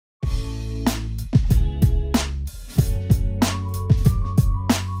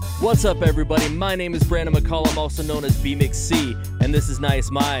What's up, everybody? My name is Brandon McCall. I'm also known as B-Mix-C, and this is Nice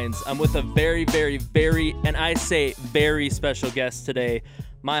Minds. I'm with a very, and I say very special guest today,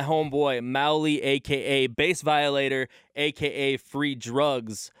 my homeboy, Mowley, a.k.a. Bass Violator, a.k.a. Free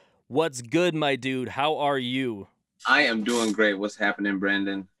Drugs. What's good, my dude? How are you? I am doing great. What's happening,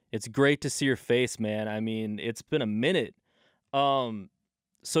 Brandon? It's great to see your face, man. I mean, it's been a minute.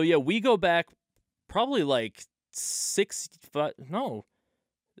 So yeah, we go back probably like 6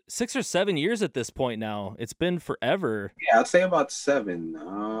 or 7 years at this point now. It's been forever. Yeah, I'd say about seven.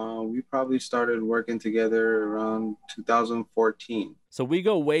 We probably started working together around 2014. So we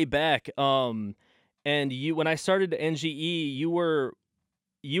go way back. And you, when I started NGE, you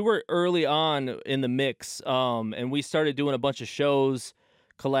were early on in the mix. And we started doing a bunch of shows,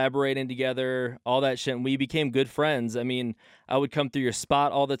 collaborating together, all that shit. And we became good friends. I mean, I would come through your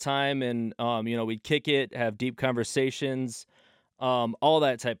spot all the time, and we'd kick it, have deep conversations, all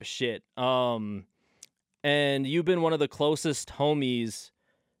that type of shit. And you've been one of the closest homies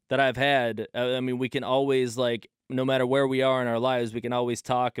that I've had. I mean, we can always, like, no matter where we are in our lives, we can always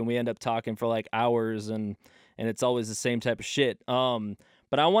talk, and we end up talking for like hours, and it's always the same type of shit.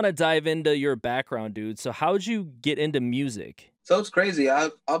 But I want to dive into your background, dude. So how'd you get into music? So it's crazy.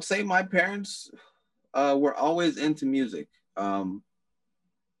 I'll say my parents were always into music.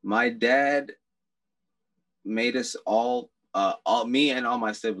 My dad made us all me and all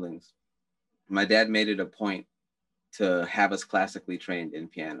my siblings. My dad made it a point to have us classically trained in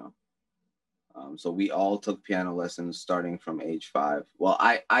piano. So we all took piano lessons starting from age 5. Well,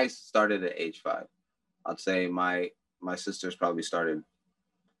 I started at age 5. I'd say my sisters probably started,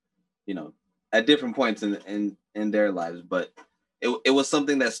 at different points in their lives, but it was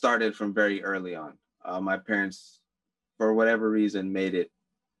something that started from very early on. My parents, for whatever reason, made it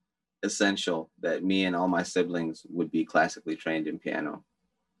essential that me and all my siblings would be classically trained in piano.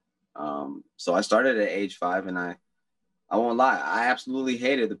 So I started at age 5, and I won't lie, I absolutely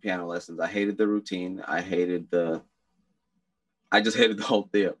hated the piano lessons. I hated the routine. I just hated the whole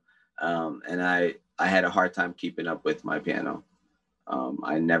deal. And I had a hard time keeping up with my piano.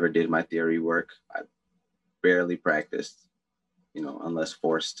 I never did my theory work. I barely practiced, unless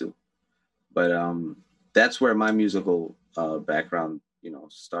forced to. But that's where my musical background,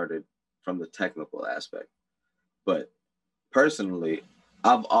 started, from the technical aspect. But personally,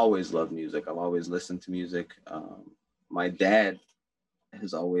 I've always loved music. I've always listened to music. My dad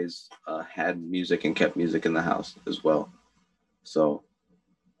has always had music and kept music in the house as well. So,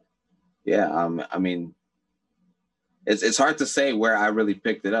 yeah, I mean, it's hard to say where I really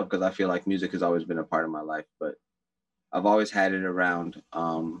picked it up, because I feel like music has always been a part of my life, but I've always had it around.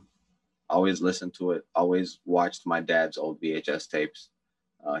 Always listened to it. Always watched my dad's old VHS tapes.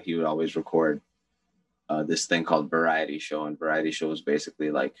 He would always record this thing called Variety Show, and Variety Show was basically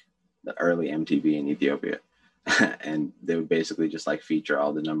like the early MTV in Ethiopia. And they would basically just like feature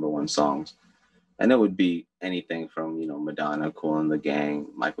all the number one songs, and it would be anything from Madonna, Kool and the Gang,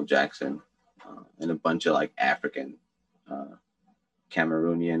 Michael Jackson, and a bunch of like African,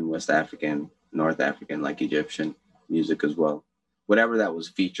 Cameroonian, West African, North African, like Egyptian music as well. Whatever that was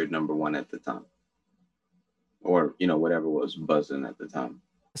featured number one at the time, or whatever was buzzing at the time.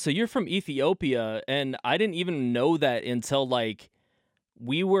 So you're from Ethiopia, and I didn't even know that until like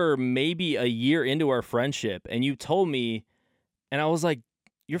we were maybe a year into our friendship, and you told me, and I was like,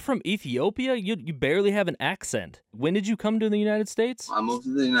 "You're from Ethiopia? You barely have an accent. When did you come to the United States?" I moved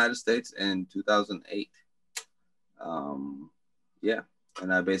to the United States in 2008. Yeah,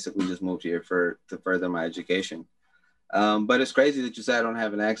 and I basically just moved here to further my education. But it's crazy that you say I don't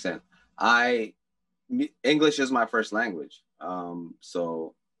have an accent. English is my first language.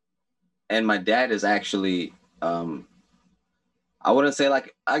 So, and my dad is actually, I wouldn't say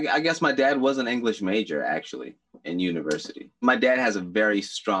like, I guess my dad was an English major actually in university. My dad has a very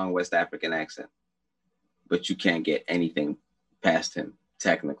strong West African accent, but you can't get anything past him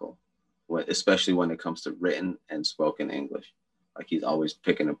technical, especially when it comes to written and spoken English. Like, he's always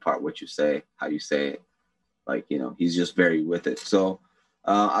picking apart what you say, how you say it. Like, he's just very with it. So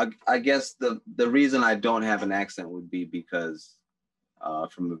I guess the reason I don't have an accent would be because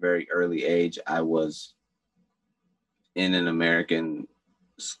from a very early age, I was in an American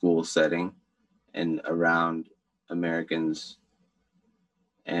school setting and around Americans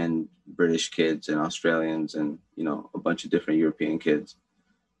and British kids and Australians and, a bunch of different European kids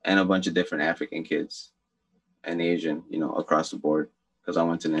and a bunch of different African kids and Asian, across the board, because I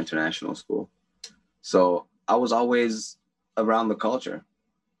went to an international school. So I was always around the culture.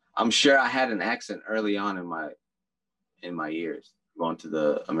 I'm sure I had an accent early on in my years going to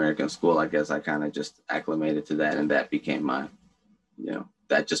the American school. I guess I kind of just acclimated to that, and that became my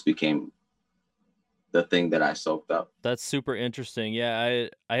that just became the thing that I soaked up. That's super interesting. Yeah,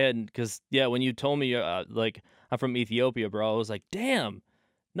 I hadn't, because yeah, when you told me like I'm from Ethiopia, bro, I was like, damn,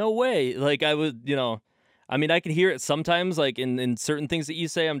 no way. Like I would, I mean, I can hear it sometimes, like in certain things that you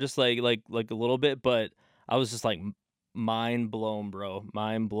say. I'm just like a little bit, but I was just like mind blown, bro,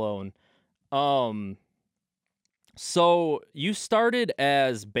 mind blown. Um, so you started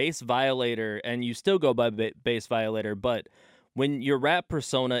as Bass Violator, and you still go by Bass Violator, but when your rap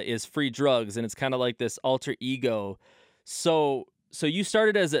persona is Free Drugs, and it's kind of like this alter ego. So you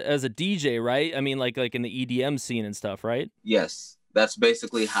started as a DJ, right? I mean, like in the EDM scene and stuff, right? Yes, that's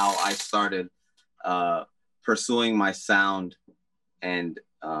basically how I started pursuing my sound and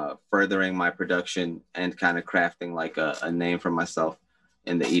furthering my production and kind of crafting like a name for myself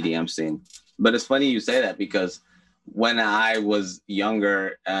in the EDM scene. But it's funny you say that, because when I was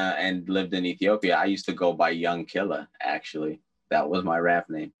younger and lived in Ethiopia, I used to go by Young Killer, actually. That was my rap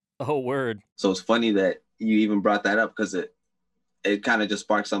name. Oh, word. So it's funny that you even brought that up, because it kind of just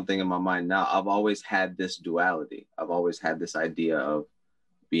sparked something in my mind. Now, I've always had this duality. I've always had this idea of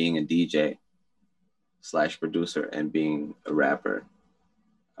being a DJ slash producer and being a rapper.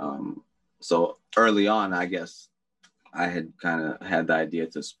 So early on, I guess I had kind of had the idea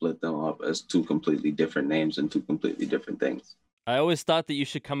to split them up as two completely different names and two completely different things. I always thought that you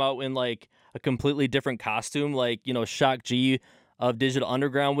should come out in like a completely different costume, like Shock G of Digital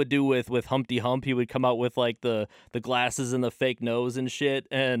Underground would do with Humpty Hump. He would come out with like the glasses and the fake nose and shit.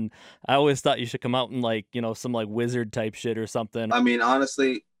 And I always thought you should come out in like some like wizard type shit or something. I mean,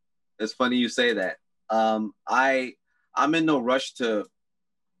 honestly, it's funny you say that. I'm in no rush to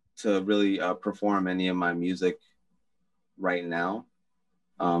really perform any of my music right now.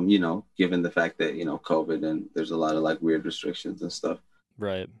 Given the fact that COVID and there's a lot of like weird restrictions and stuff.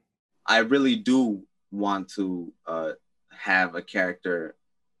 Right. I really do want to have a character,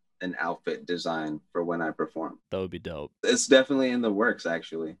 an outfit design for when I perform. That would be dope. It's definitely in the works,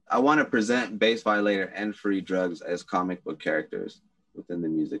 actually. I want to present Bass Violator and Free Drugs as comic book characters within the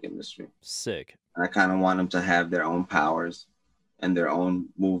music industry. Sick. I kind of want them to have their own powers and their own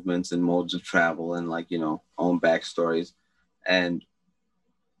movements and modes of travel and like, own backstories. And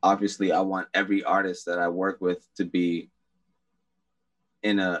obviously I want every artist that I work with to be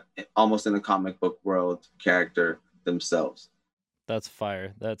almost in a comic book world character themselves. That's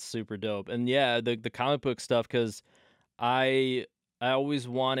fire. That's super dope. And yeah, the comic book stuff, because I always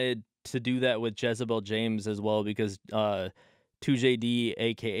wanted to do that with Jezebel James as well, because 2JD,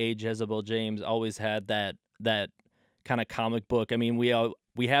 aka Jezebel James, always had that kind of comic book. I mean,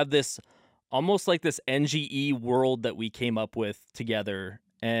 we have this almost like this NGE world that we came up with together,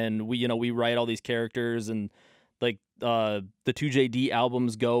 and we write all these characters, and like the 2JD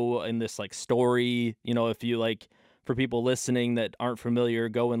albums go in this like story. If you like, for people listening that aren't familiar,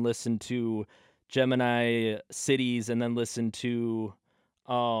 go and listen to Gemini Cities and then listen to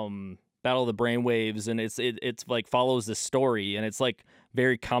Battle of the Brainwaves, and it's like follows the story, and it's like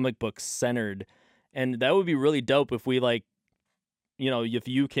very comic book centered. And that would be really dope if we like, if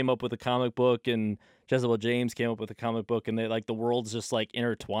you came up with a comic book and Jezebel James came up with a comic book, and they like the world's just like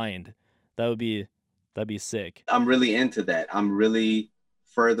intertwined. That'd be sick. I'm really into that. I'm really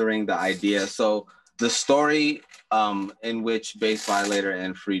furthering the idea. So the story in which Bass Violator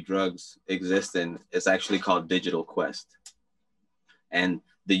and Free Drugs exist in is actually called Digital Quest. And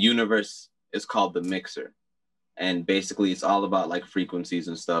the universe is called The Mixer. And basically it's all about like frequencies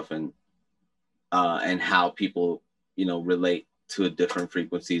and stuff, and how people, relate to different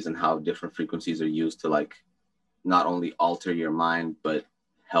frequencies, and how different frequencies are used to like not only alter your mind, but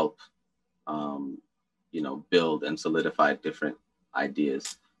help, build and solidify different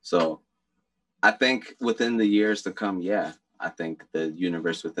ideas. So I think within the years to come, I think the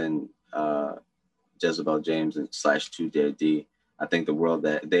universe within Jezebel James and /2JD, I think the world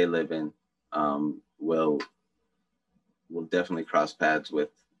that they live in will definitely cross paths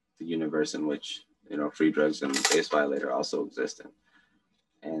with the universe in which Free Drugs and Bass Violator also exist in.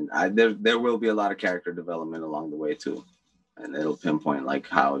 And there will be a lot of character development along the way too, and it'll pinpoint like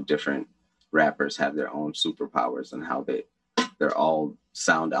how different rappers have their own superpowers and how they're all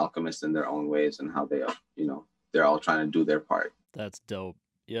sound alchemists in their own ways, and how they're all trying to do their part. That's dope.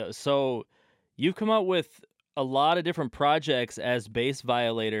 Yeah. So you've come out with a lot of different projects as Bass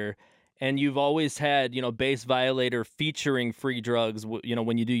Violator, and you've always had, Bass Violator featuring Free Drugs,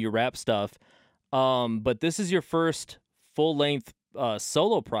 when you do your rap stuff. But this is your first full-length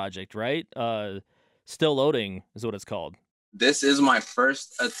solo project, right? Still Loading is what it's called. This is my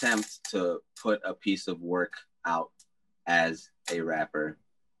first attempt to put a piece of work out as a rapper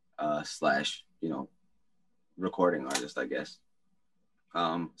 / recording artist, I guess.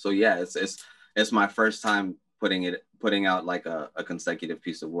 So yeah, it's my first time putting out like a consecutive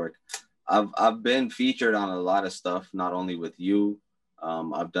piece of work. I've been featured on a lot of stuff, not only with you.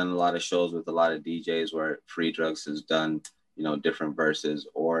 I've done a lot of shows with a lot of DJs where Free Drugs has done, you know, different verses,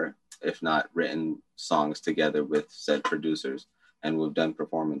 or if not, written songs together with said producers, and we've done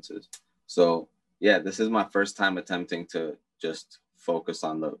performances. So yeah, this is my first time attempting to just focus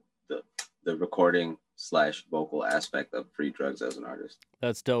on the, the recording slash vocal aspect of Free Drugs as an artist.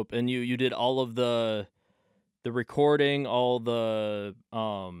 That's dope. And you did all of the recording, all the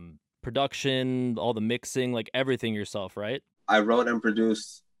production, all the mixing, like everything yourself, right? I wrote and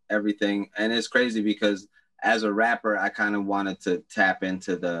produced everything, and it's crazy because as a rapper, I kind of wanted to tap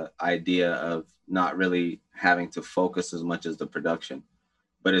into the idea of not really having to focus as much as the production.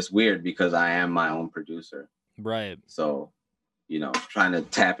 But it's weird because I am my own producer. Right. So, you know, trying to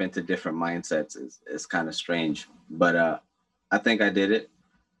tap into different mindsets is kind of strange. But I think I did it.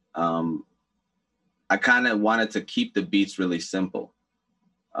 Um, I kind of wanted to keep the beats really simple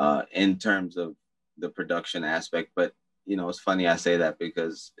in terms of the production aspect. But you know, it's funny I say that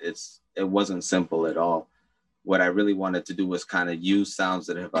because it wasn't simple at all. What I really wanted to do was kind of use sounds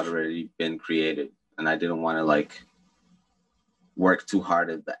that have already been created, and I didn't want to like work too hard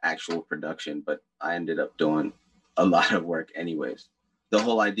at the actual production. But I ended up doing a lot of work anyways. The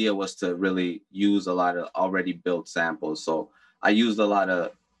whole idea was to really use a lot of already built samples. So I used a lot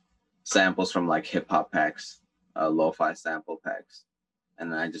of samples from like hip hop packs, lo-fi sample packs,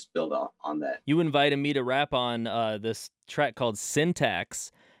 and then I just build on that. You invited me to rap on this track called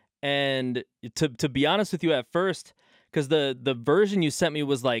Syntax, and to be honest with you, at first, because the version you sent me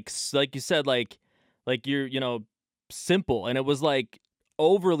was like you said, like you're, you know, simple, and it was like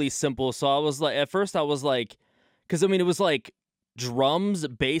overly simple. So I was like, at first I was like, because I mean it was like drums,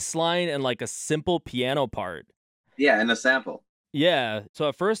 bass line, and like a simple piano part. Yeah, and a sample. Yeah. So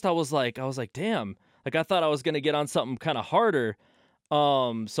at first I was like, damn. Like I thought I was gonna get on something kind of harder.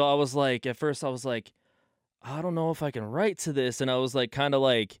 So I was like, at first I was like, I don't know if I can write to this, and I was like, kind of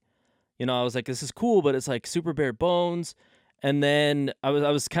like, you know, I was like, this is cool, but it's like super bare bones. And then I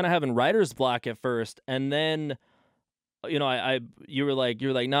was kind of having writer's block at first, and then you know, you were like,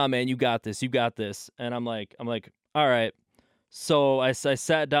 nah, man, you got this, and I'm like, all right. So I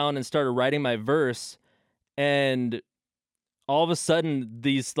sat down and started writing my verse, and all of a sudden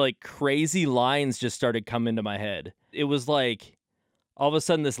these like crazy lines just started coming to my head. It was like all of a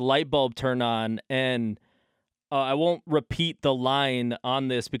sudden this light bulb turned on, and I won't repeat the line on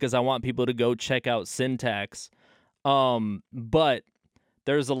this because I want people to go check out Syntax. But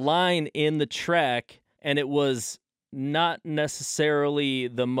there's a line in the track, and it was not necessarily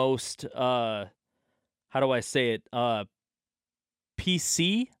the most how do I say it,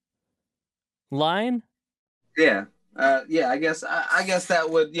 PC line. Yeah. Yeah, I guess that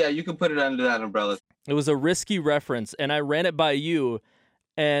would, yeah, you can put it under that umbrella. It was a risky reference, and I ran it by you,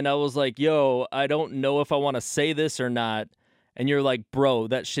 and I was like, yo, I don't know if I want to say this or not. And you're like, bro,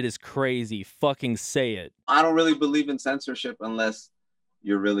 that shit is crazy. Fucking say it. I don't really believe in censorship unless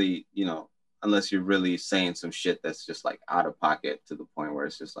you're really, you know, unless you're really saying some shit that's just like out of pocket to the point where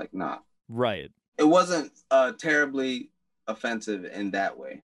it's just like, nah. Right. It wasn't terribly offensive in that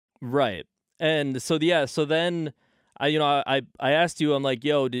way. Right. And so yeah, so then I asked you, I'm like,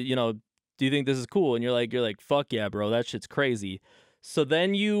 yo, do you think this is cool? And you're like, fuck yeah, bro, that shit's crazy. So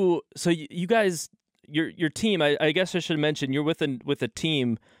then you guys, your team, I guess I should mention you're with a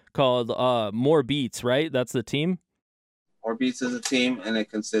team called More Beats, right? That's the team? More Beats is a team, and it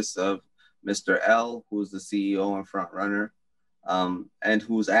consists of Mr. L, who's the CEO and front runner, and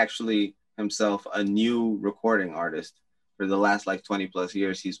who's actually himself a new recording artist. For the last like 20 plus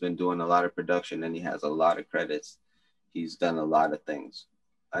years, he's been doing a lot of production, and he has a lot of credits. He's done a lot of things.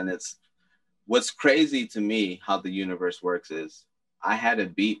 And it's what's crazy to me how the universe works is I had a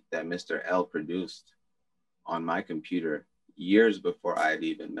beat that Mr. L produced on my computer years before I had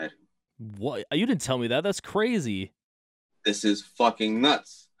even met him. What? You didn't tell me that. That's crazy. This is fucking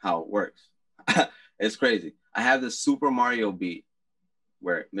nuts how it works. It's crazy. I have this Super Mario beat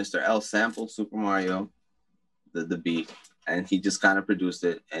where Mr. L sampled Super Mario, the beat, and he just kind of produced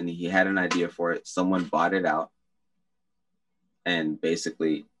it, and he had an idea for it. Someone bought it out, and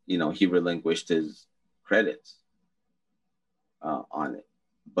basically, you know, he relinquished his credits on it.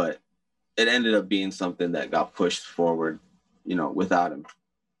 But it ended up being something that got pushed forward, you know, without him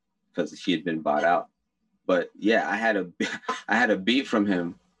because he had been bought out. But yeah, I had a beat from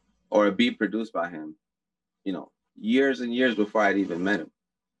him, or a beat produced by him, you know, years and years before I'd even met him.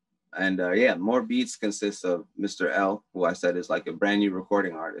 And yeah, More Beats consists of Mr. L, who I said is like a brand new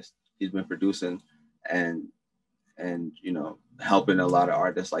recording artist. He's been producing and and helping a lot of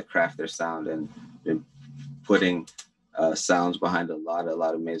artists like craft their sound, and been putting sounds behind a lot of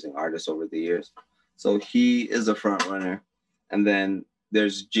amazing artists over the years. So he is a front runner. And then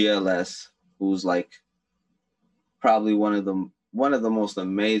there's GLS, who's like probably one of the most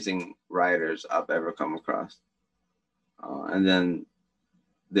amazing writers I've ever come across. And then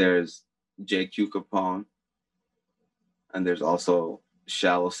there's JQ Capone, and there's also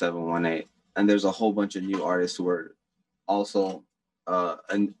Shallow 718, and there's a whole bunch of new artists who are also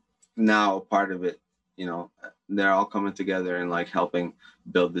and now a part of it. They're all coming together and like helping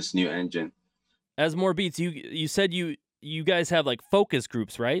build this new engine. As More Beats, you said you guys have like focus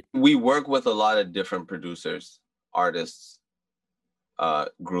groups, right? We work with a lot of different producers, artists,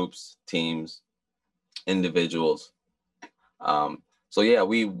 groups, teams, individuals. So yeah,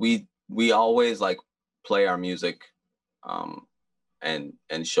 we always like play our music, and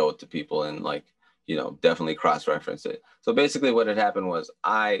show it to people, and like, definitely cross-reference it. So basically what had happened was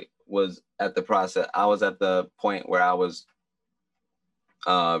I was at the point where I was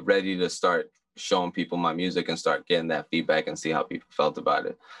ready to start showing people my music and start getting that feedback and see how people felt about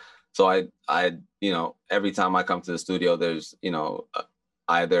it. So I every time I come to the studio, there's,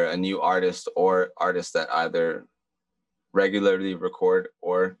 either a new artist or artists that either regularly record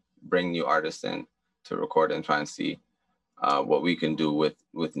or bring new artists in to record and try and see what we can do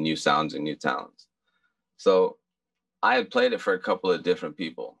with new sounds and new talents. So I had played it for a couple of different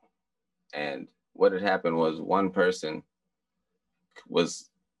people, and what had happened was one person was,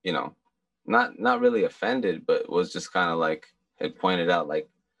 not really offended, but was just kind of like, had pointed out like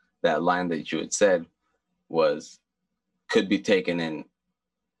that line that you had said could be taken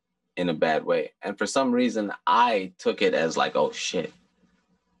in a bad way. And for some reason I took it as like, oh shit,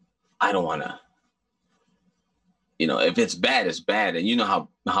 I don't want to, if it's bad, it's bad. And you know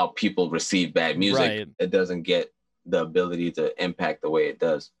how people receive bad music, right. It doesn't get the ability to impact the way it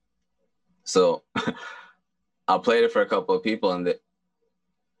does. So I played it for a couple of people, and the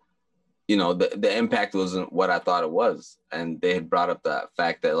impact wasn't what I thought it was. And they had brought up the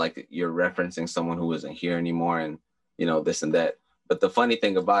fact that like you're referencing someone who isn't here anymore, and this and that. But the funny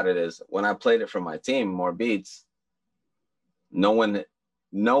thing about it is when I played it for my team, More Beats, no one,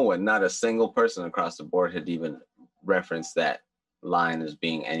 not a single person across the board had even referenced that line as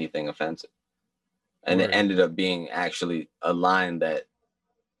being anything offensive. And It ended up being actually a line that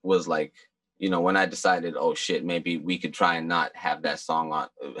was like, when I decided, oh shit, maybe we could try and not have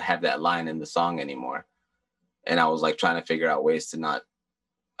have that line in the song anymore. And I was like trying to figure out ways to not,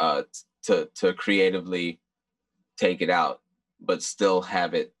 to creatively take it out, but still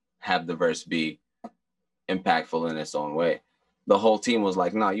have the verse be impactful in its own way. The whole team was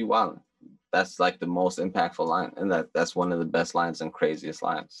like, no, you wildin'. That's like the most impactful line. And that's one of the best lines and craziest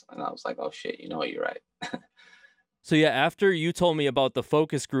lines. And I was like, oh shit, you're right. So yeah, after you told me about the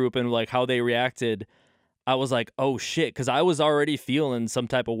focus group and like how they reacted, I was like, oh shit, because I was already feeling some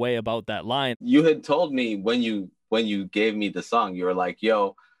type of way about that line. You had told me when you gave me the song, you were like,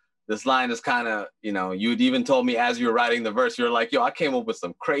 yo, this line is kind of, you'd even told me as you were writing the verse, you were like, yo, I came up with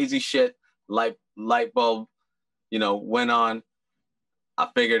some crazy shit, light bulb, went on. I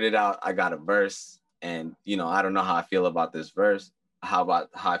figured it out. I got a verse, and, I don't know how I feel about this verse. How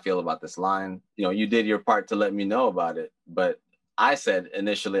I feel about this line? You did your part to let me know about it, but I said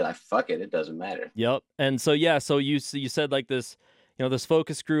initially, like, fuck it, it doesn't matter. Yep. And so yeah, so you said like this, this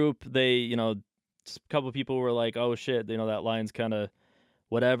focus group, they, a couple of people were like, oh shit, that line's kind of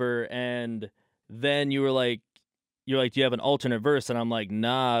whatever, and then you're like, do you have an alternate verse? And I'm like,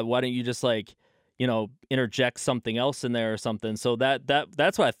 nah, why don't you just like, interject something else in there or something? So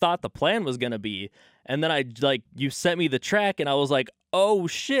that's what I thought the plan was gonna be. And then you sent me the track, and I was like, oh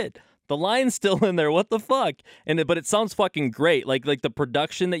shit, the line's still in there. What the fuck? But it sounds fucking great. Like the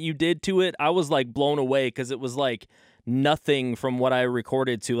production that you did to it, I was like blown away, because it was like nothing from what I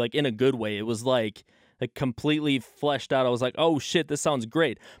recorded to, like in a good way. It was like completely fleshed out. I was like, oh shit, this sounds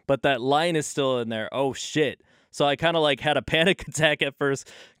great. But that line is still in there. Oh shit. So I kind of like had a panic attack at first,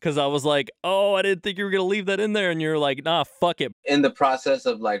 because I was like, oh, I didn't think you were going to leave that in there. And you're like, nah, fuck it. In the process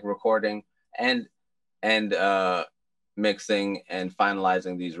of like recording and mixing and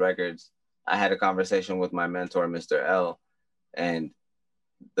finalizing these records, I had a conversation with my mentor, Mr. L. And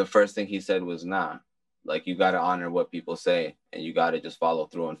the first thing he said was, nah, like you got to honor what people say, and you got to just follow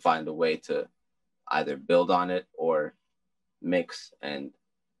through and find a way to either build on it or mix and,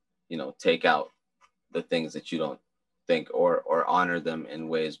 take out the things that you don't think, or honor them in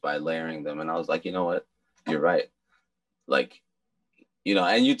ways by layering them. And I was like, you know what? You're right. Like, you know,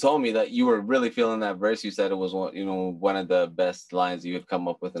 and you told me that you were really feeling that verse. You said it was one, you know, one of the best lines you had come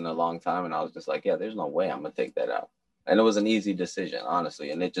up with in a long time. And I was just like, yeah, there's no way I'm gonna take that out. And it was an easy decision,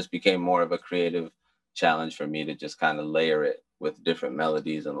 honestly. And it just became more of a creative challenge for me to just kind of layer it with different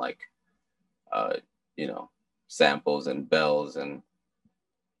melodies and like uh, you know, samples and bells and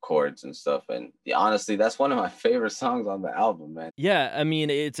chords and stuff. And yeah, honestly, that's one of my favorite songs on the album, man. Yeah, I mean,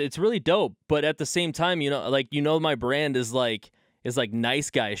 it's really dope, but at the same time, like, my brand is like nice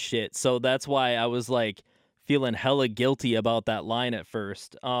guy shit. So that's why I was like feeling hella guilty about that line at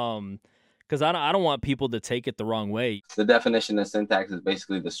first. Cuz I don't want people to take it the wrong way. The definition of syntax is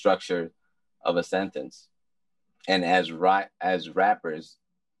basically the structure of a sentence. And as rappers,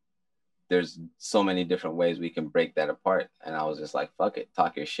 there's so many different ways we can break that apart. And I was just like, fuck it,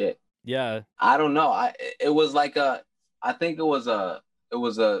 talk your shit. Yeah. I don't know. It was like I think it was a it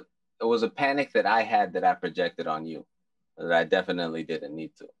was a panic that I had that I projected on you that I definitely didn't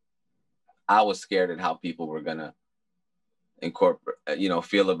need to. I was scared at how people were gonna incorporate, you know,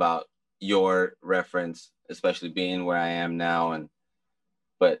 feel about your reference, especially being where I am now. And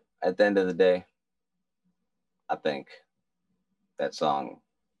but at the end of the day, I think that song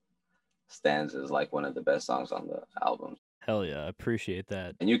stands as like one of the best songs on the album. Hell yeah, I appreciate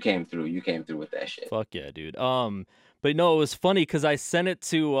that. And you came through with that shit. Fuck yeah, dude. But no, it was funny cuz I sent it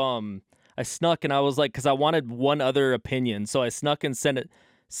to I snuck and I was like cuz I wanted one other opinion. So I snuck and sent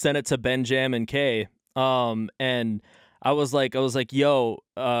it to Benjam and K. And I was like, "Yo,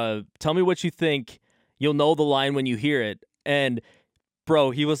 tell me what you think. You'll know the line when you hear it." And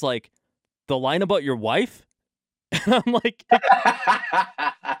bro, he was like, "The line about your wife?" And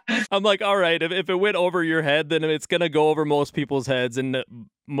I'm like, all right, if it went over your head, then it's gonna go over most people's heads, and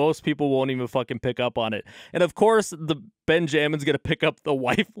most people won't even fucking pick up on it. And of course, the Benjamin's gonna pick up the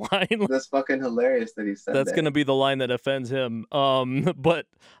wife line. That's fucking hilarious that he said That's that. gonna be the line that offends him. But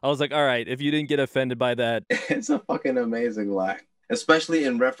I was like, all right, if you didn't get offended by that, It's a fucking amazing line, especially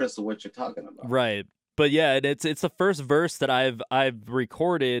in reference to what you're talking about. right? But yeah, and it's the first verse that I've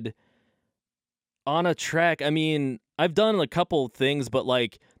recorded on a track. I mean, I've done a couple things, but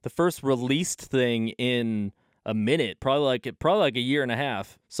like the first released thing in a minute, probably like a year and a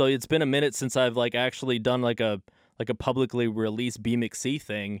half. So it's been a minute since I've like actually done like a publicly released BMXC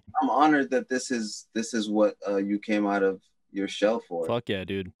thing. I'm honored that this is what you came out of your shell for. Fuck yeah,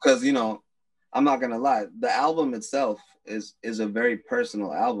 dude. Because you know, I'm not gonna lie, the album itself is a very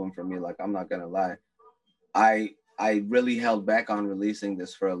personal album for me. Like I'm not gonna lie, I really held back on releasing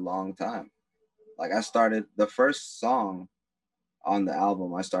this for a long time. Like I started the first song on the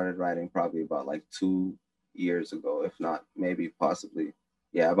album, I started writing probably about like 2 years ago, if not maybe possibly,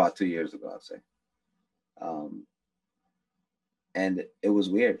 yeah, about 2 years ago, I'd say. Um, and it was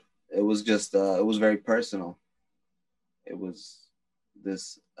weird. It was just it was very personal. It was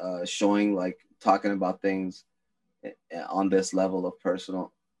this showing like talking about things on this level of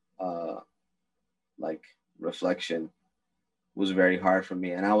personal uh like reflection was very hard for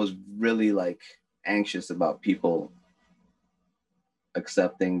me, and I was really like anxious about people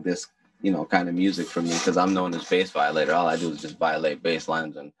accepting this, you know, kind of music from me because I'm known as bass violator. All I do is just violate bass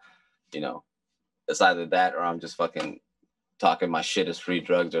lines, and you know, it's either that or I'm just fucking talking my shit as free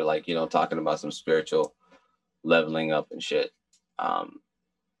drugs, or like, you know, talking about some spiritual leveling up and shit. Um,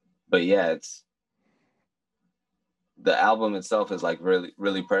 but yeah, it's the album itself is like really,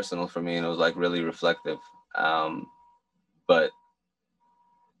 really personal for me, and it was like really reflective. But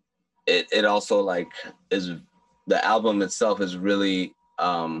it also like is the album itself is really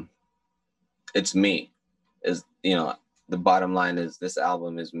it's me. Is, you know, the bottom line is this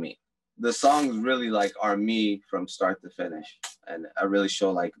album is me. The songs really like are me from start to finish, and I really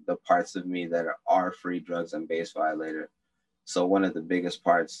show like the parts of me that are free drugs and bass violator. So one of the biggest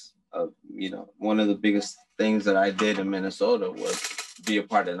parts of, you know, one of the biggest things that I did in Minnesota was be a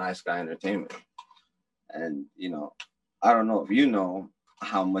part of Nice Guy Entertainment. And, you know, I don't know if you know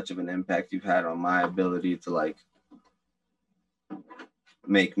how much of an impact you've had on my ability to like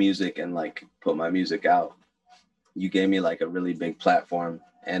make music and like put my music out. You gave me like a really big platform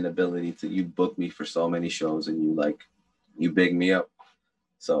and ability to, you book me for so many shows, and you big me up.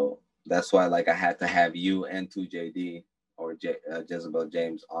 So that's why like I had to have you and 2JD or Jezebel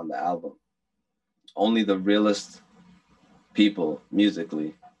James on the album. Only the realest people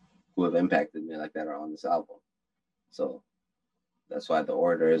musically who have impacted me like that are on this album. So that's why the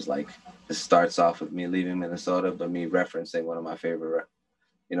order is like, it starts off with me leaving Minnesota, but me referencing one of my favorite,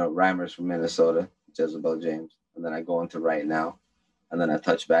 you know, rhymers from Minnesota, Jezebel James. And then I go into Right Now, and then I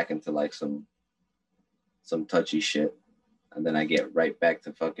touch back into like some touchy shit. And then I get right back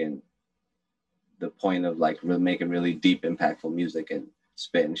to fucking the point of like really making really deep, impactful music and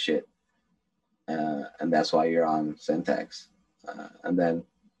spitting shit. And that's why you're on Syntax. And then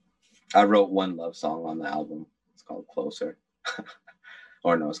I wrote one love song on the album. It's called Closer.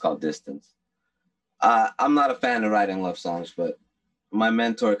 Or no, it's called Distance. I'm not a fan of writing love songs, but my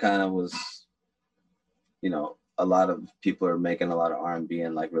mentor kind of was, you know, a lot of people are making a lot of R&B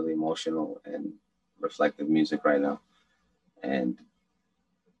and like really emotional and reflective music right now. And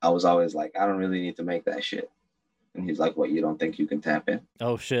I was always like, I don't really need to make that shit. And he's like, what, you don't think you can tap in?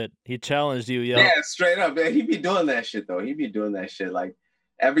 Oh shit. He challenged you, yo. Yeah, straight up, man. He be doing that shit though. He be doing that shit. Like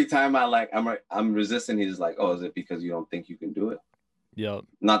every time I'm resisting, he's like, oh, is it because you don't think you can do it? Yep.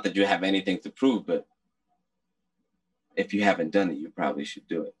 Not that you have anything to prove, but if you haven't done it, you probably should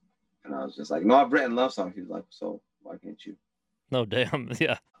do it. And I was just like, no, I've written love songs. He's like, so why can't you? No, damn.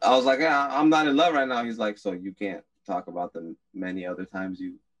 Yeah. I was like, yeah, I'm not in love right now. He's like, so you can't talk about the many other times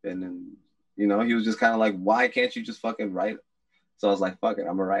you've been in, you know, he was just kind of like, why can't you just fucking write it? So I was like, fuck it,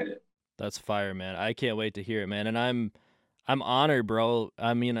 I'm gonna write it. That's fire, man. I can't wait to hear it, man. And I'm honored, bro.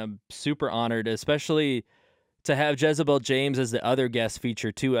 I mean, I'm super honored, especially to have Jezebel James as the other guest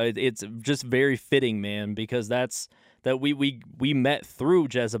feature too. It's just very fitting, man, because that we met through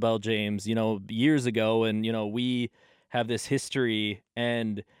Jezebel James, you know, years ago, and you know we have this history,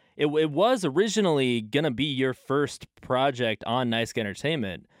 and it was originally gonna be your first project on Nice Guy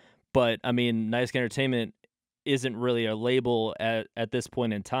Entertainment, but I mean, Nice Guy Entertainment isn't really a label at this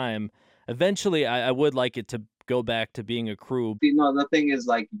point in time. Eventually, I would like it to go back to being a crew. You know, the thing is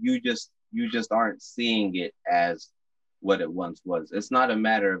like you just aren't seeing it as what it once was. It's not a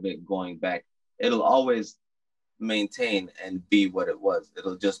matter of it going back. It'll always maintain and be what it was.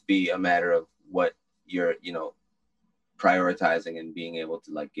 It'll just be a matter of what you're, you know, prioritizing and being able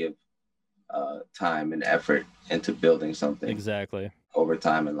to like give time and effort into building something Exactly over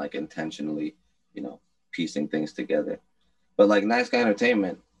time and like intentionally, you know, piecing things together. But like Nice Guy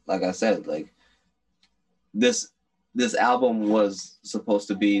Entertainment, like I said, like this album was supposed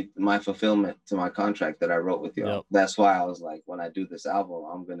to be my fulfillment to my contract that I wrote with y'all. Yep. That's why I was like, when I do this album,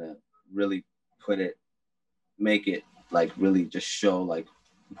 I'm gonna really make it like really just show like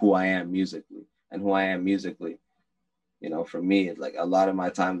who I am musically. And who I am musically, you know, for me, like a lot of my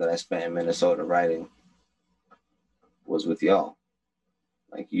time that I spent in Minnesota writing was with y'all.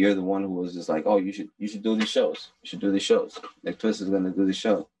 Like you're the one who was just like, oh, you should do these shows. You should do these shows. Like Twist is gonna do the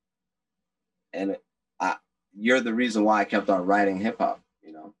show. And you're the reason why I kept on writing hip hop,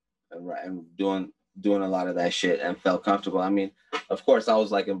 you know, and doing a lot of that shit and felt comfortable. I mean, of course I was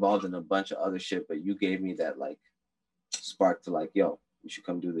like involved in a bunch of other shit, but you gave me that like spark to like, yo, you should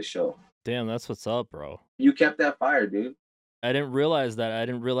come do the show. Damn, that's what's up, bro. You kept that fire, dude. I didn't realize that. I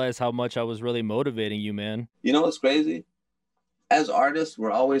didn't realize how much I was really motivating you, man. You know what's crazy? As artists,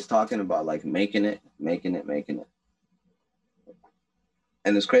 we're always talking about like making it.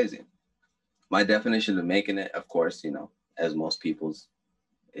 And it's crazy. My definition of making it, of course, you know, as most people's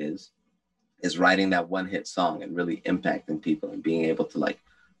is writing that one hit song and really impacting people and being able to like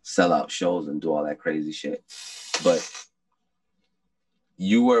sell out shows and do all that crazy shit. But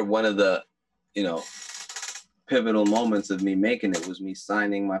you were one of the, you know, pivotal moments of me making it was me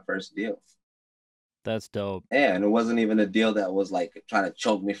signing my first deal. That's dope. Yeah, and it wasn't even a deal that was like trying to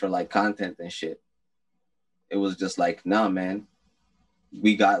choke me for like content and shit. It was just like, nah, man,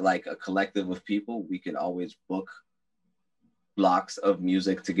 we got like a collective of people. We can always book blocks of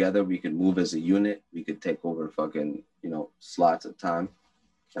music together. We could move as a unit. We could take over fucking, you know, slots of time.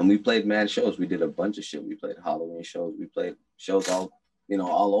 And we played mad shows. We did a bunch of shit. We played Halloween shows. We played shows all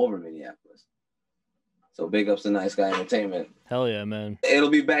over Minneapolis. So big ups to Nice Guy Entertainment. Hell yeah, man. It'll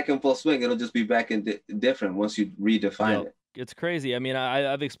be back in full swing. It'll just be back in different once you redefine it. It's crazy. I mean,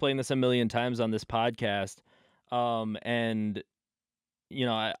 I've explained this a million times on this podcast. And, you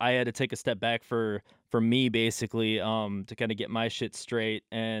know, I had to take a step back for me, basically, to kind of get my shit straight.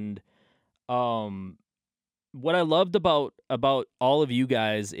 And what I loved about all of you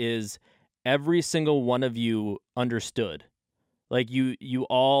guys is every single one of you understood. Like you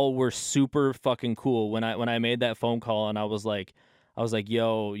all were super fucking cool when I made that phone call, and I was like,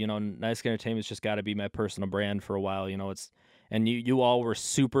 yo, you know, Nice Guy Entertainment's just got to be my personal brand for a while, you know. And you all were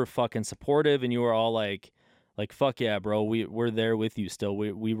super fucking supportive, and you were all like fuck yeah, bro, we're there with you still.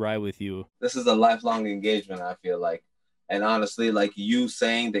 We ride with you. This is a lifelong engagement, I feel like. And honestly, like you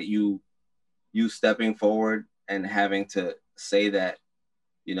saying that you stepping forward and having to say that,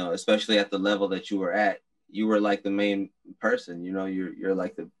 you know, especially at the level that you were at, you were like the main person, you know, you're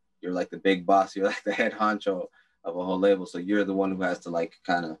like the big boss, you're like the head honcho of a whole label. So you're the one who has to like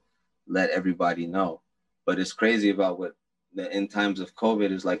kind of let everybody know. But it's crazy about in times of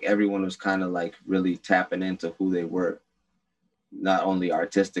COVID is like everyone was kind of like really tapping into who they were, not only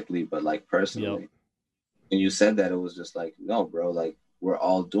artistically but like personally. Yep. And you said that, it was just like, no, bro, like we're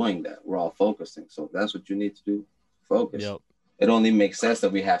all doing that. We're all focusing. So if that's what you need to do, focus. Yep. It only makes sense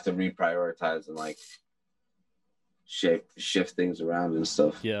that we have to reprioritize and like shift things around and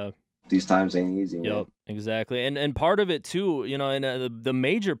stuff. Yeah. These times ain't easy, man. Yep, exactly. And part of it too, you know, and the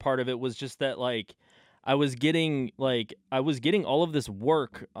major part of it was just that like I was getting all of this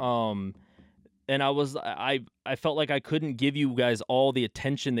work, and I felt like I couldn't give you guys all the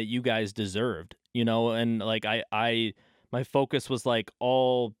attention that you guys deserved, you know, and like I my focus was like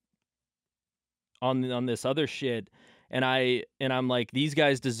all on this other shit, and I'm like, these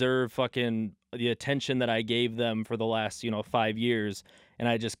guys deserve fucking the attention that I gave them for the last, you know, 5 years, and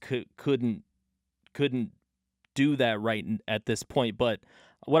I just couldn't do that right at this point. But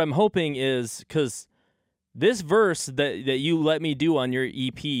what I'm hoping is, because this verse that you let me do on your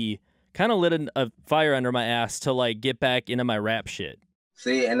EP kind of lit a fire under my ass to like get back into my rap shit.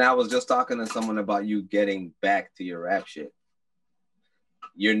 See, and I was just talking to someone about you getting back to your rap shit.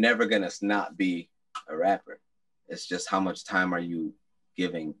 You're never gonna not be a rapper. It's just how much time are you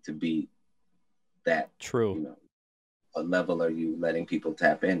giving to be that? True. You know, what level are you letting people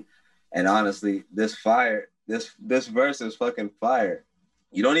tap in? And honestly, this verse is fucking fire.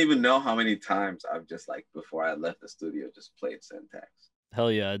 You don't even know how many times I've just like, before I left the studio, just played Syntax.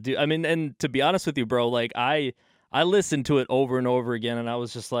 Hell yeah, dude. I mean, and to be honest with you, bro, like I listened to it over and over again, and I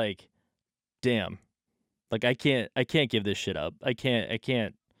was just like, damn, like I can't give this shit up. I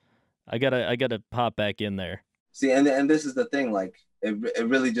can't. I gotta pop back in there. See, and this is the thing, like it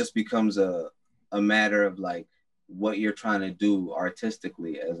really just becomes a matter of like what you're trying to do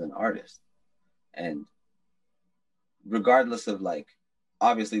artistically as an artist. And regardless of like,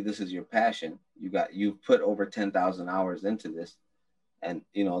 obviously this is your passion. You've put over 10,000 hours into this. And,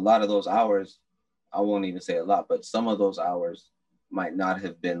 you know, a lot of those hours, I won't even say a lot, but some of those hours might not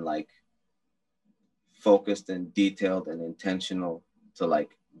have been like focused and detailed and intentional to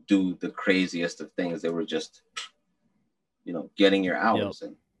like do the craziest of things. They were just, you know, getting your hours. Yep.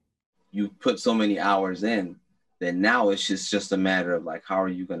 And you put so many hours in, then now it's just a matter of like, how are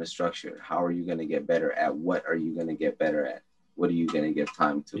you going to structure it? How are you going to get better at? What are you going to get better at? What are you going to give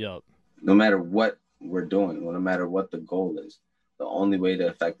time to? Yep. No matter what we're doing, no matter what the goal is, the only way to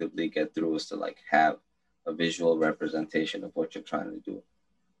effectively get through is to like have a visual representation of what you're trying to do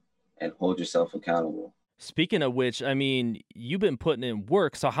and hold yourself accountable. Speaking of which, I mean, you've been putting in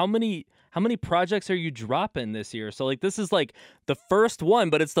work. So how many projects are you dropping this year? So like, this is like the first one,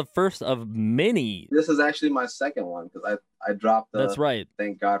 but it's the first of many. This is actually my second one, because I dropped That's right.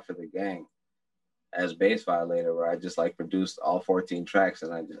 Thank God for the Gang as Bass Violator, where I just like produced all 14 tracks,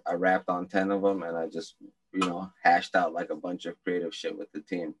 and I rapped on 10 of them, and I just, you know, hashed out like a bunch of creative shit with the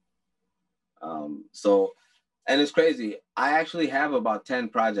team. So, and it's crazy. I actually have about 10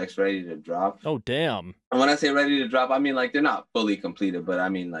 projects ready to drop. Oh, damn. And when I say ready to drop, I mean like they're not fully completed, but I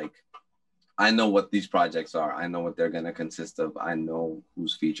mean like I know what these projects are. I know what they're going to consist of. I know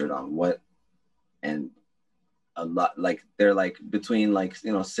who's featured on what. And a lot, like they're like between like,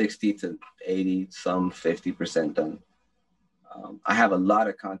 you know, 60 to 80, some 50% done. I have a lot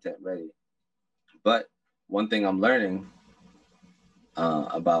of content ready. But one thing I'm learning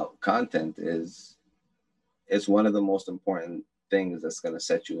about content is it's one of the most important things that's going to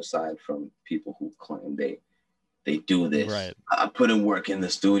set you aside from people who claim they do this. Right. I put in work in the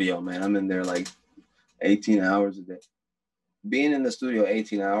studio, man. I'm in there like 18 hours a day. Being in the studio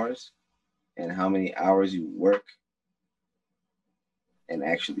 18 hours and how many hours you work and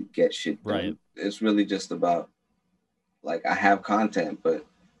actually get shit done. Right. It's really just about like, I have content, but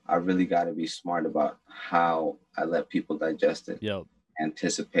I really got to be smart about how I let people digest it, yep.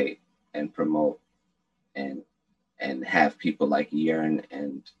 anticipate and promote and have people like yearn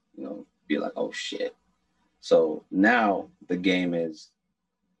and, you know, be like, oh shit. So now the game is,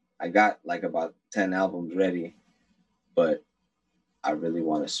 I got like about 10 albums ready, but I really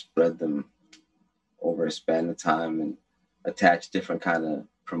want to spread them over a span of time and attach different kind of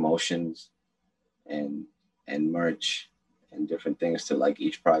promotions and merch and different things to like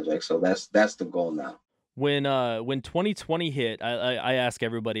each project. So that's the goal now. When 2020 hit, I ask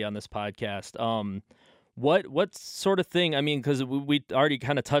everybody on this podcast, what sort of thing? I mean, because we already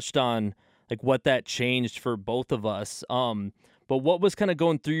kind of touched on like what that changed for both of us. But what was kind of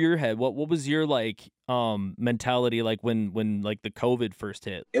going through your head? What was your like mentality like when like the COVID first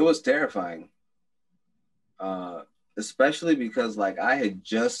hit? It was terrifying. Especially because like I had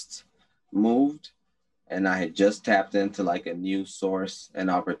just moved and I had just tapped into like a new source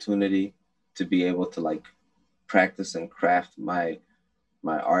and opportunity to be able to like practice and craft my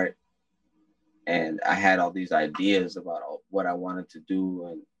art. And I had all these ideas about what I wanted to do,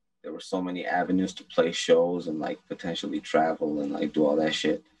 and there were so many avenues to play shows and like potentially travel and like do all that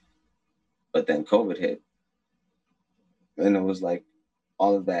shit. But then COVID hit, and it was like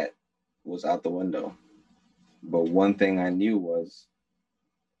all of that was out the window. But one thing I knew was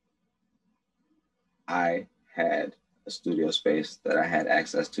I had a studio space that I had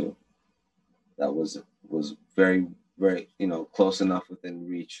access to that was very, very, close enough within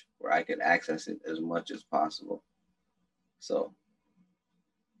reach where I could access it as much as possible. So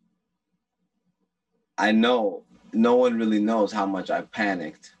I know no one really knows how much I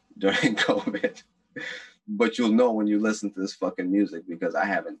panicked during COVID, but you'll know when you listen to this fucking music, because I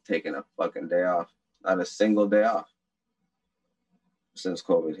haven't taken a fucking day off, not a single day off since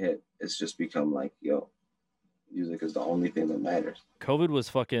COVID hit. It's just become like, yo, music is the only thing that matters. COVID was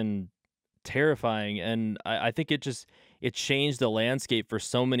fucking terrifying, and I think it changed the landscape for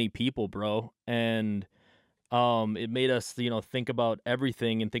so many people, bro. And it made us, think about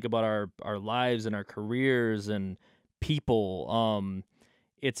everything and think about our lives and our careers and people.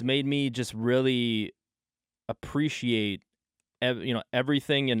 It's made me just really appreciate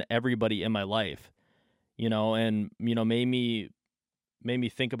everything and everybody in my life, and made me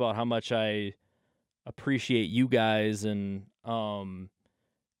think about how much I appreciate you guys and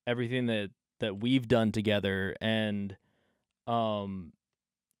everything that we've done together. And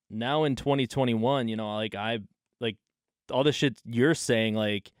now in 2021, like all the shit you're saying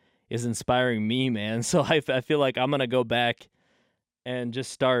like is inspiring me, man. So I feel like I'm gonna go back and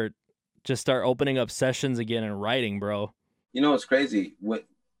just start opening up sessions again and writing, bro. You know, it's crazy. What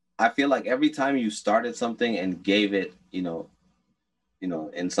I feel like every time you started something and gave it,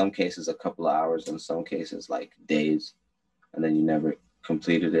 in some cases a couple of hours, in some cases like days, and then you never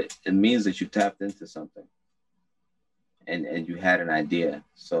completed it, it means that you tapped into something and you had an idea.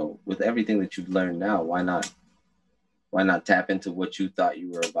 So with everything that you've learned now, why not tap into what you thought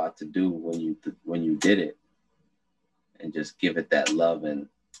you were about to do when you did it, and just give it that love and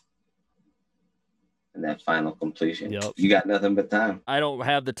that final completion. Yep. You got nothing but time. I don't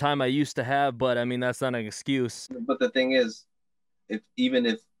have the time I used to have, but I mean, that's not an excuse. But the thing is, if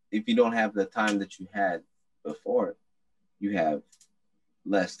you don't have the time that you had before, you have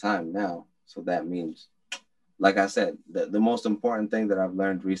less time now. So that means, like I said, the most important thing that I've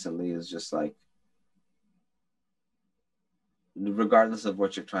learned recently is just like, regardless of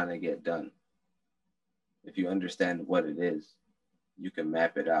what you're trying to get done, if you understand what it is, you can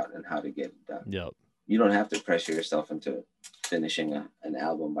map it out and how to get it done. Yep. You don't have to pressure yourself into finishing an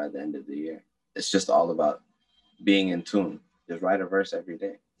album by the end of the year. It's just all about being in tune. Just write a verse every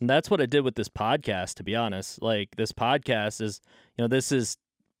day. And that's what I did with this podcast, to be honest. Like, this podcast is, this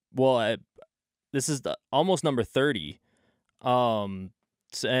is almost number 30. And,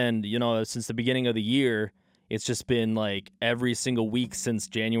 since the beginning of the year, it's just been like every single week since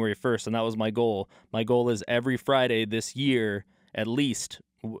January 1st. And that was my goal. My goal is every Friday this year, at least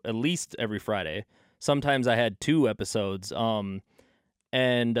every Friday. Sometimes I had 2 episodes. So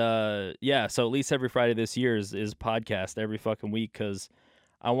at least every Friday this year is podcast every fucking week, because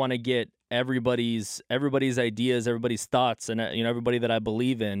I want to get everybody's ideas, everybody's thoughts, and everybody that I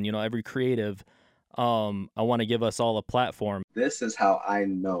believe in, every creative. I want to give us all a platform. This is how I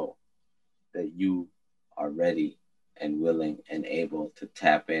know that you are ready and willing and able to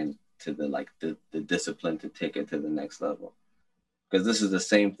tap into the discipline to take it to the next level. Because this is the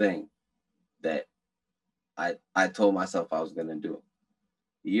same thing that I told myself I was going to do.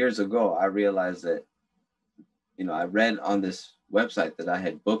 Years ago, I realized that, I read on this website that I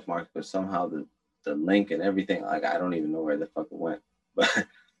had bookmarked, but somehow the link and everything, like, I don't even know where the fuck it went.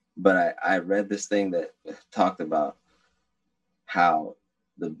 But I read this thing that talked about how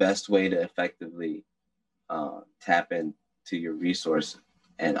the best way to effectively tap into your resource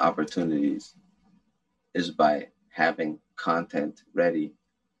and opportunities is by having content ready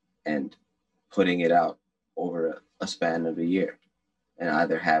and putting it out over a span of a year, and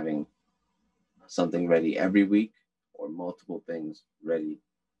either having something ready every week or multiple things ready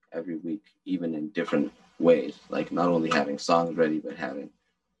every week, even in different ways. Like, not only having songs ready, but having,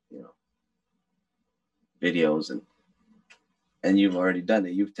 videos, and you've already done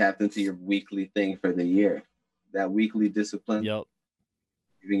it. You've tapped into your weekly thing for the year. That weekly discipline. Yep.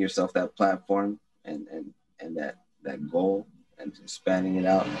 Giving yourself that platform and that goal, and spanning it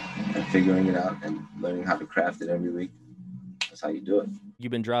out and figuring it out and learning how to craft it every week. That's how you do it.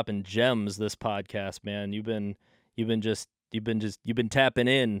 You've been dropping gems this podcast, man. You've been tapping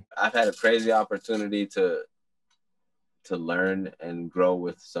in. I've had a crazy opportunity to learn and grow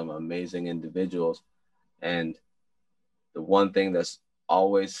with some amazing individuals, And the one thing that's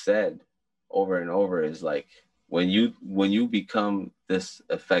always said over and over is like, when you become this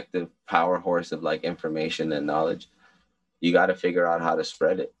effective power horse of like information and knowledge, you got to figure out how to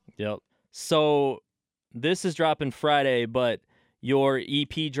spread it. Yep. So this is dropping Friday, but your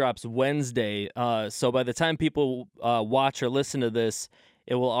EP drops Wednesday. So by the time people watch or listen to this,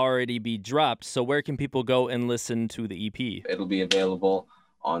 it will already be dropped. So where can people go and listen to the EP? It'll be available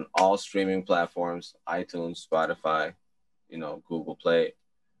on all streaming platforms: iTunes, Spotify, Google Play.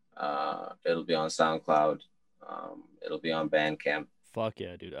 It'll be on SoundCloud. It'll be on Bandcamp. Fuck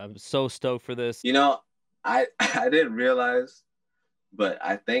yeah, dude. I'm so stoked for this. I I didn't realize, but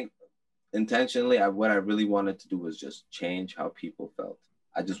I think intentionally, what I really wanted to do was just change how people felt.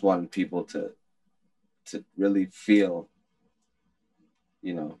 I just wanted people to really feel,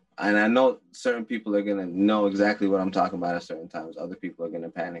 and I know certain people are gonna know exactly what I'm talking about at certain times. Other people are gonna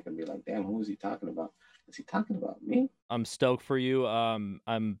panic and be like, "Damn, who is he talking about? Is he talking about me?" I'm stoked for you.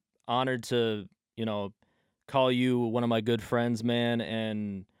 I'm honored to, call you one of my good friends, man,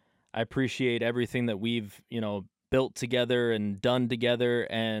 and I appreciate everything that we've, built together and done together,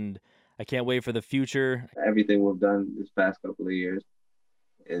 and I can't wait for the future. Everything we've done this past couple of years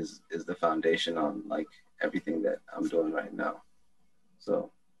is the foundation on like everything that I'm doing right now.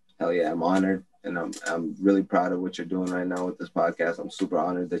 So, hell yeah, I'm honored, and I'm really proud of what you're doing right now with this podcast. I'm super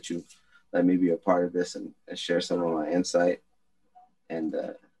honored that you let me be a part of this and share some of my insight. And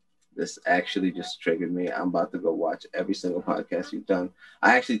this actually just triggered me. I'm about to go watch every single podcast you've done.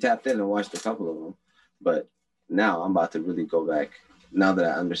 I actually tapped in and watched a couple of them, but now I'm about to really go back now that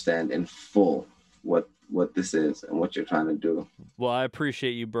I understand in full what this is and what you're trying to do. Well, I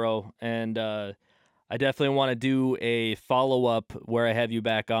appreciate you, bro, and I definitely want to do a follow-up where I have you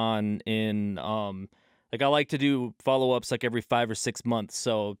back on in like I like to do follow-ups like every 5 or 6 months.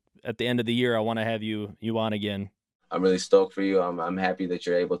 So at the end of the year I want to have you on again. I'm really stoked for you. I'm happy that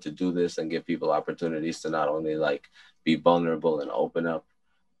you're able to do this and give people opportunities to not only like be vulnerable and open up,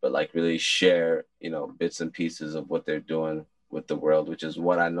 but like really share, bits and pieces of what they're doing with the world, which is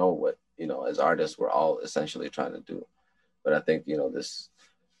what I know what, as artists, we're all essentially trying to do. But I think,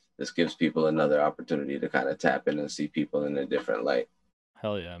 this gives people another opportunity to kind of tap in and see people in a different light.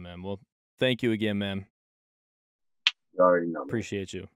 Hell yeah, man. Well, thank you again, man. You already know. Appreciate you.